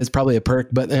winter, that is probably a perk,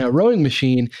 but in a rowing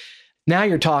machine, now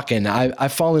you're talking.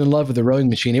 I've fallen in love with the rowing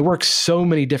machine. It works so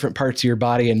many different parts of your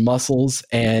body and muscles.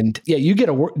 And yeah, you get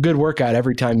a good workout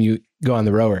every time you go on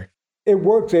the rower. It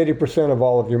works 80% of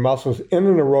all of your muscles in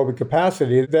an aerobic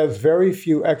capacity. There's very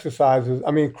few exercises.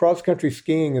 I mean, cross-country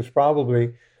skiing is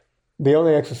probably the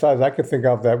only exercise I could think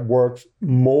of that works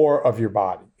more of your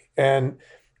body. And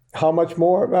how much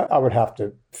more? I would have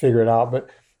to figure it out.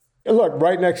 But look,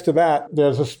 right next to that,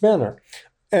 there's a spinner.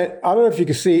 And I don't know if you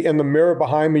can see in the mirror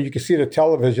behind me, you can see the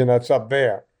television that's up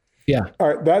there. Yeah.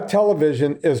 All right. That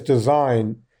television is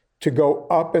designed to go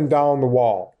up and down the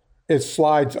wall. It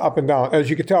slides up and down. As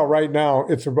you can tell right now,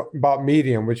 it's about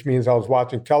medium, which means I was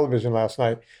watching television last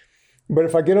night. But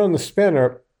if I get on the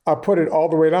spinner, I put it all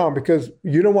the way down because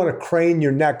you don't want to crane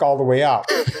your neck all the way up.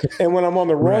 And when I'm on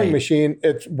the rowing machine,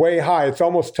 it's way high. It's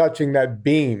almost touching that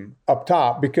beam up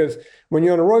top, because when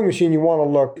you're on a rowing machine, you want to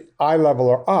look eye level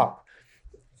or up.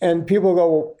 And people go,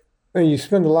 well, and you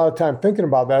spend a lot of time thinking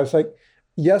about that. It's like,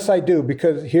 yes, I do,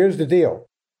 because here's the deal.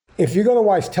 If you're going to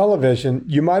watch television,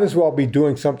 you might as well be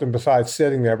doing something besides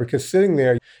sitting there, because sitting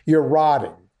there, you're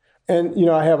rotting. And,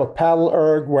 I have a paddle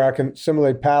erg where I can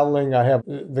simulate paddling. I have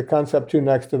the Concept 2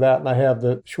 next to that, and I have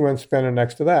the Schwinn spinner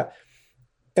next to that.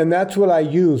 And that's what I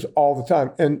use all the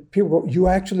time. And people go, you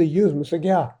actually use them? It's like,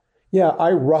 yeah,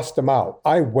 I rust them out.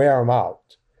 I wear them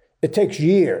out. It takes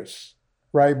years,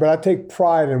 right? But I take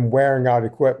pride in wearing out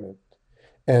equipment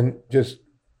and just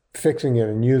fixing it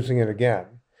and using it again.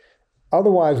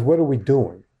 Otherwise, what are we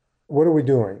doing? What are we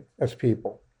doing as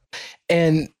people?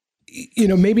 And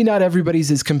maybe not everybody's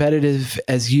as competitive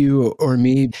as you or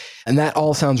me. And that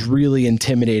all sounds really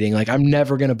intimidating. Like, I'm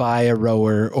never going to buy a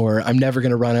rower, or I'm never going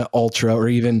to run an ultra, or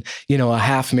even, a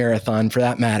half marathon for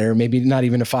that matter, maybe not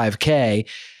even a 5K.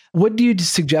 What do you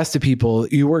suggest to people?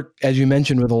 You work, as you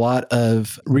mentioned, with a lot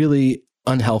of really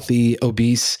unhealthy,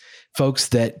 obese folks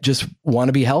that just want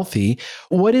to be healthy.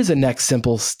 What is a next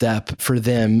simple step for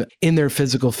them in their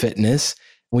physical fitness?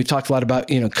 We've talked a lot about,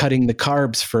 cutting the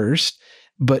carbs first.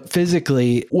 But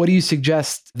physically, what do you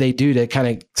suggest they do to kind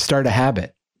of start a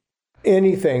habit?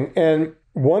 Anything. And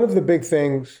one of the big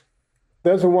things,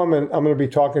 there's a woman I'm going to be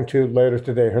talking to later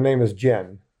today. Her name is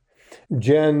Jen.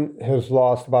 Jen has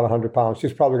lost about 100 pounds.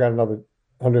 She's probably got another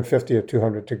 150 or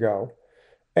 200 to go.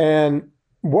 And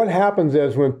what happens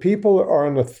is when people are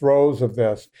in the throes of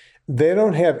this, they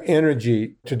don't have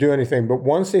energy to do anything. But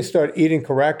once they start eating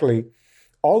correctly,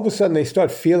 all of a sudden they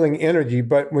start feeling energy.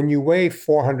 But when you weigh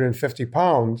 450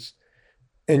 pounds,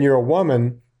 and you're a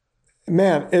woman,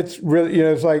 man, it's really,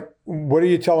 it's like, what do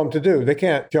you tell them to do? They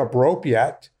can't jump rope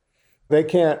yet. They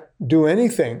can't do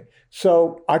anything.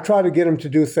 So I try to get them to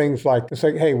do things like, it's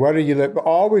like, hey, where do you live? But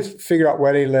always figure out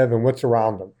where they live and what's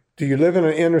around them. Do you live in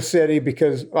an inner city?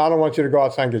 Because I don't want you to go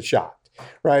outside and get shot,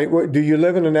 right? Do you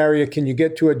live in an area? Can you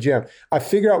get to a gym? I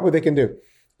figure out what they can do.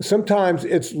 Sometimes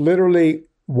it's literally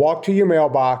walk to your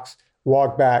mailbox,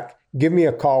 walk back, give me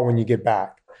a call when you get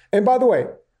back. And by the way,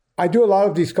 I do a lot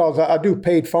of these calls. I do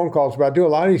paid phone calls, but I do a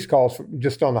lot of these calls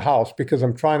just on the house because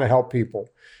I'm trying to help people.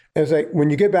 And it's like, when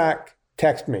you get back,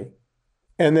 text me.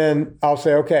 And then I'll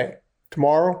say, okay,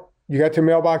 tomorrow, you got your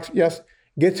mailbox? Yes.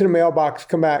 Get to the mailbox,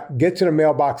 come back, get to the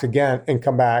mailbox again and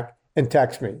come back and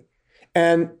text me.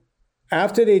 And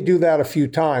after they do that a few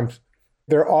times,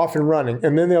 they're off and running.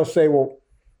 And then they'll say, well,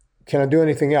 can I do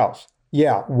anything else?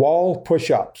 Yeah, wall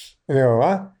push-ups. And they go,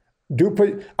 huh?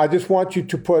 I just want you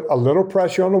to put a little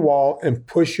pressure on the wall and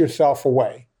push yourself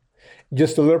away.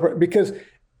 Just a little, because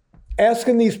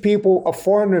asking these people, a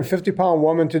 450-pound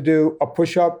woman, to do a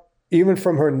push-up, even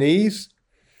from her knees,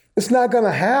 it's not going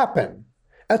to happen.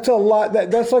 That's a lot.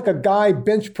 That's like a guy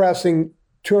bench pressing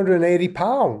 280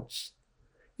 pounds.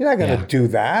 You're not going to do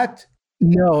that.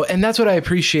 No, and that's what I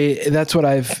appreciate. That's what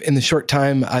in the short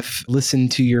time I've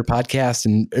listened to your podcast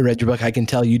and read your book, I can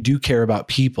tell you do care about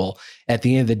people at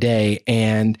the end of the day,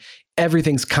 and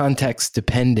everything's context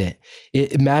dependent.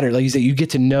 It matters. Like you said, you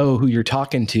get to know who you're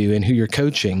talking to and who you're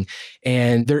coaching,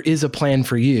 and there is a plan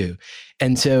for you.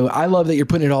 And so I love that you're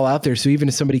putting it all out there. So even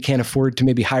if somebody can't afford to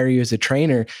maybe hire you as a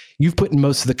trainer, you've put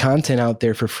most of the content out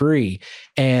there for free.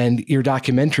 And your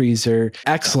documentaries are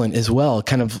excellent as well,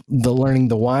 kind of the learning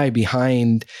the why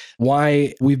behind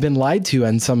why we've been lied to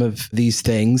on some of these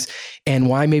things and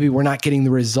why maybe we're not getting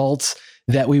the results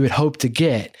that we would hope to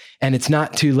get. And it's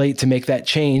not too late to make that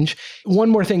change. One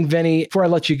more thing, Vinnie, before I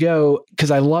let you go, because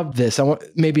I love this, I want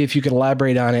maybe if you could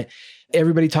elaborate on it.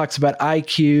 Everybody talks about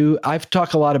IQ. I've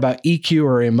talked a lot about EQ,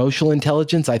 or emotional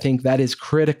intelligence. I think that is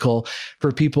critical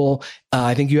for people.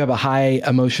 I think you have a high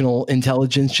emotional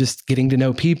intelligence, just getting to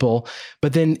know people.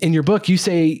 But then in your book, you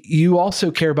say you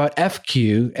also care about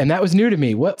FQ, and that was new to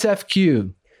me. What's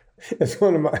FQ? It's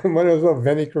one of those little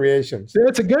Vinnie creations.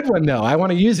 It's a good one, though. I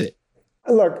want to use it.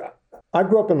 Look, I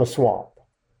grew up in the swamp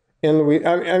in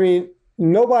Louisiana. I mean,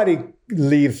 nobody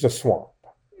leaves the swamp.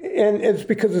 And it's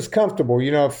because it's comfortable.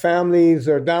 Families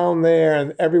are down there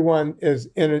and everyone is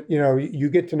in it. You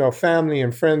get to know family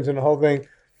and friends and the whole thing.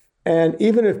 And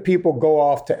even if people go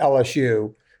off to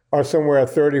LSU or somewhere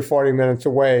 30, 40 minutes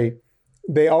away,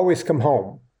 they always come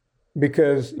home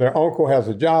because their uncle has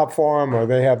a job for them or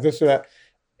they have this or that.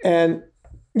 And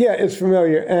yeah, it's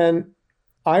familiar. And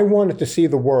I wanted to see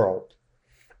the world.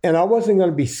 And I wasn't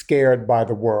going to be scared by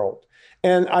the world.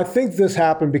 And I think this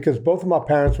happened because both of my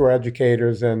parents were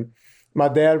educators and my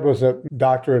dad was a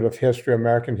doctorate of history,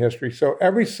 American history. So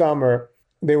every summer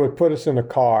they would put us in a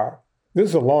car. This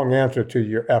is a long answer to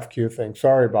your FQ thing.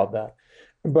 Sorry about that.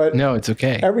 But no, it's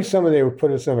okay. Every summer they would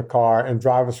put us in a car and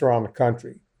drive us around the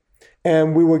country.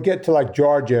 And we would get to like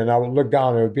Georgia and I would look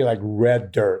down and it would be like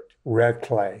red dirt, red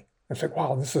clay. I was like,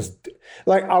 wow, this is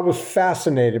like, I was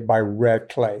fascinated by red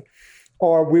clay.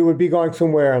 Or we would be going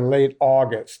somewhere in late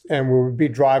August and we would be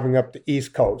driving up the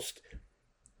East Coast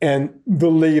and the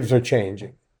leaves are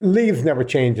changing. Leaves never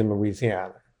change in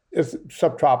Louisiana. It's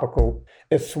subtropical,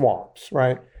 it's swamps,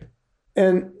 right?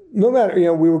 And no matter,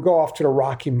 we would go off to the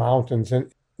Rocky Mountains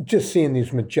and just seeing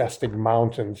these majestic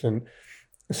mountains and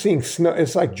seeing snow.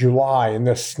 It's like July and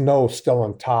there's snow still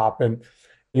on top. And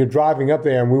you're driving up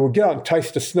there and we would get out and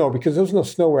touch the snow because there was no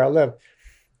snow where I lived.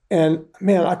 And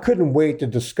man, I couldn't wait to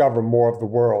discover more of the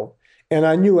world. And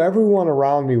I knew everyone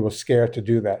around me was scared to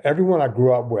do that, everyone I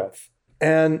grew up with.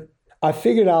 And I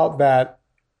figured out that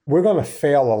we're going to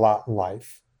fail a lot in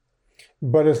life,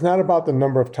 but it's not about the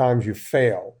number of times you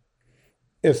fail.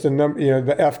 It's the number,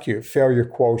 the FQ, failure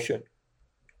quotient.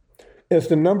 It's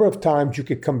the number of times you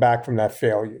could come back from that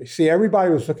failure. See, everybody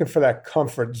was looking for that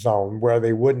comfort zone where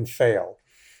they wouldn't fail.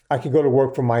 I could go to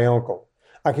work for my uncle.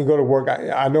 I can go to work.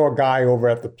 I know a guy over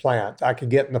at the plant. I could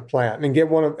get in the plant and get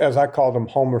one of, as I call them,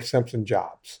 Homer Simpson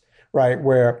jobs, right?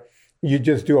 Where you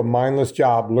just do a mindless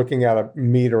job looking at a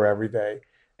meter every day.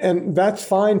 And that's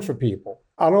fine for people.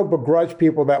 I don't begrudge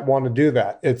people that want to do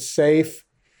that. It's safe,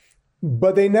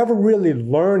 but they never really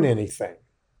learn anything.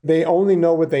 They only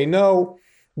know what they know.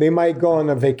 They might go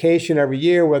on a vacation every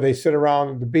year where they sit around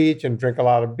at the beach and drink a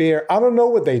lot of beer. I don't know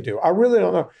what they do. I really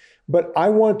don't know. But I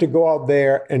wanted to go out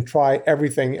there and try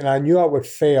everything. And I knew I would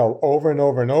fail over and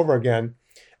over and over again.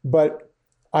 But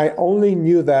I only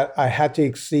knew that I had to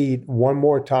exceed one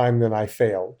more time than I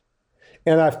failed.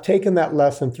 And I've taken that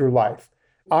lesson through life.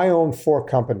 I own 4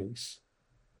 companies.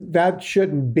 That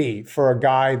shouldn't be for a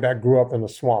guy that grew up in a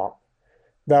swamp,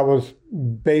 that was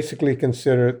basically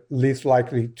considered least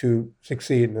likely to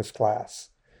succeed in this class.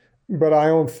 But I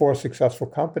own 4 successful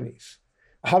companies.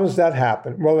 How does that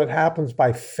happen? Well, it happens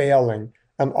by failing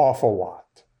an awful lot.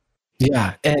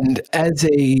 Yeah. And as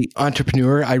a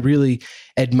entrepreneur, I really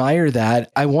admire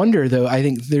that. I wonder though, I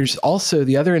think there's also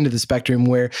the other end of the spectrum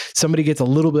where somebody gets a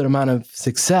little bit amount of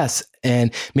success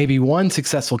and maybe one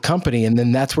successful company, and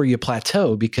then that's where you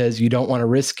plateau because you don't want to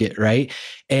risk it, right?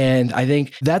 And I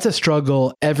think that's a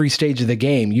struggle every stage of the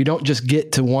game. You don't just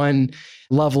get to one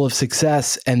level of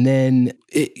success and then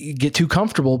you get too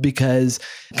comfortable because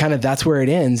kind of that's where it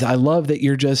ends. I love that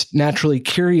you're just naturally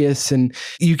curious and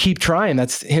you keep trying.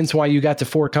 That's hence why you got to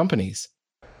 4 companies.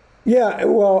 Yeah,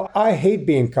 well, I hate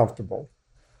being comfortable.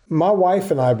 My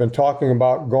wife and I have been talking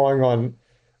about going on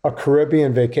a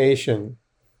Caribbean vacation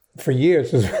for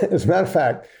years. As a matter of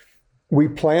fact, we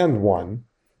planned one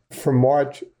for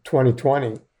March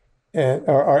 2020.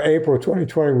 Or April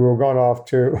 2020, we were going off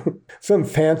to some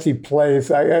fancy place,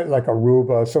 like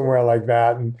Aruba, somewhere like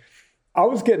that. And I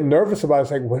was getting nervous about it. I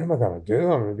was like, what am I going to do?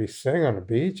 I'm going to be sitting on the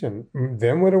beach. And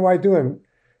then what do I do? And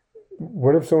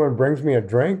what if someone brings me a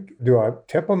drink? Do I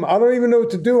tip them? I don't even know what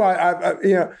to do.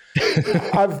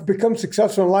 I've become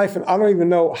successful in life and I don't even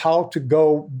know how to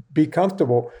go be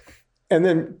comfortable. And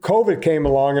then COVID came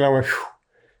along and I went,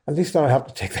 at least I don't have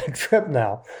to take that trip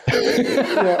now.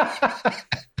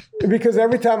 Because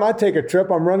every time I take a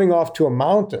trip, I'm running off to a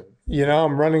mountain.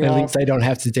 I'm running off. At least I don't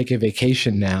have to take a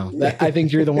vacation now. I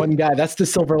think you're the one guy. That's the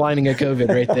silver lining of COVID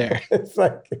right there. It's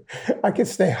like, I can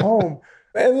stay home.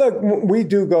 And look, we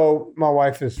do go, my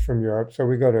wife is from Europe, so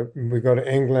we go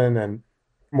to England, and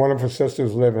one of her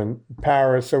sisters live in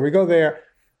Paris. So we go there.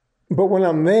 But when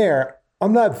I'm there,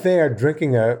 I'm not there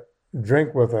drinking a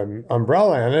drink with an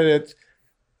umbrella in it. It's,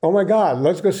 oh my God,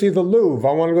 let's go see the Louvre.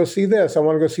 I want to go see this. I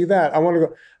want to go see that. I want to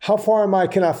go. How far am I?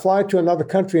 Can I fly to another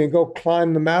country and go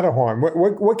climb the Matterhorn?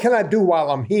 What can I do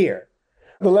while I'm here?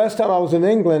 The last time I was in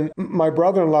England, my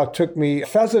brother-in-law took me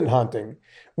pheasant hunting,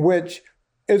 which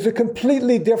is a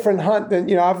completely different hunt than,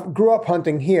 I grew up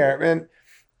hunting here, and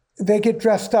they get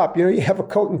dressed up. You have a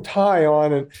coat and tie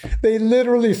on, and they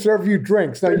literally serve you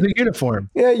drinks. Now, there's a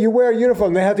uniform. Yeah, you wear a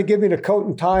uniform. They had to give me the coat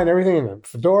and tie and everything, and a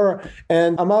fedora.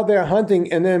 And I'm out there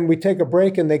hunting, and then we take a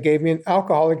break, and they gave me an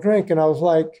alcoholic drink. And I was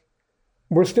like,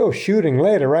 we're still shooting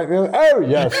later, right? And they're like, oh,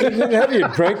 yes, have your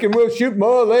drink, and we'll shoot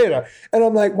more later. And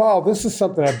I'm like, wow, this is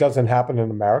something that doesn't happen in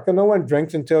America. No one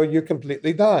drinks until you're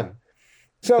completely done.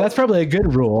 So that's probably a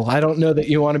good rule. I don't know that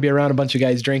you want to be around a bunch of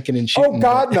guys drinking and shooting. Oh,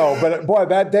 God, no. But boy,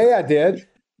 that day I did.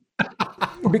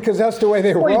 Because that's the way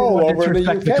they roll over in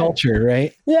the UK. The culture,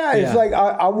 right? Yeah, it's like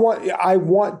I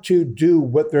want to do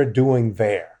what they're doing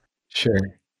there. Sure.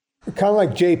 Kind of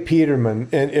like Jay Peterman.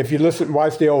 And if you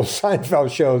watch the old Seinfeld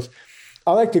shows,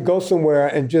 I like to go somewhere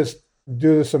and just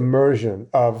do this immersion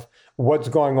of what's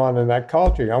going on in that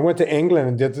culture. I went to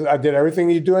England and I did everything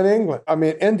you do in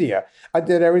India. I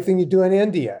did everything you do in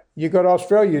India. You go to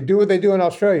Australia, you do what they do in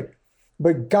Australia.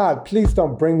 But God, please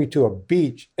don't bring me to a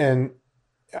beach, and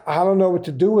I don't know what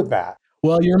to do with that.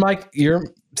 Well, you're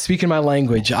speaking my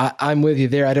language. I'm with you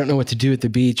there. I don't know what to do at the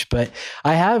beach, but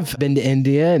I have been to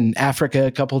India and Africa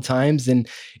a couple of times, and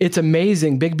it's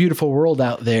amazing, big, beautiful world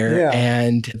out there. Yeah.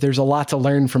 And there's a lot to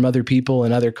learn from other people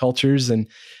and other cultures. And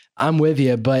I'm with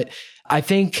you, but I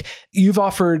think you've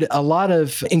offered a lot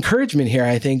of encouragement here,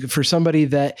 I think, for somebody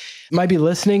that might be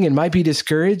listening and might be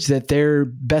discouraged that their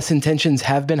best intentions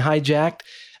have been hijacked,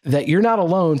 that you're not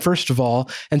alone, first of all.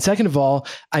 And second of all,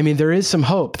 I mean, there is some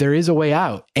hope. There is a way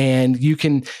out. And you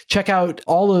can check out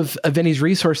all of Vinnie's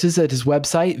resources at his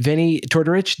website,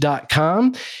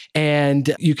 vinnietortorich.com.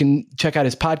 And you can check out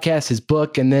his podcast, his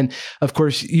book. And then, of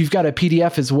course, you've got a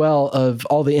PDF as well of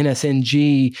all the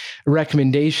NSNG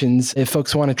recommendations if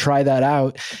folks want to try that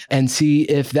out and see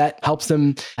if that helps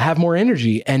them have more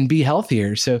energy and be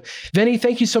healthier. So, Vinnie,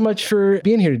 thank you so much for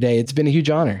being here today. It's been a huge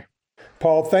honor.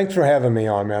 Paul, thanks for having me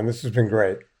on, man. This has been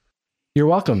great. You're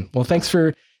welcome. Well, thanks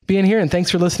for being here, and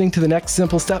thanks for listening to the Next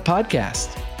Simple Step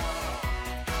podcast.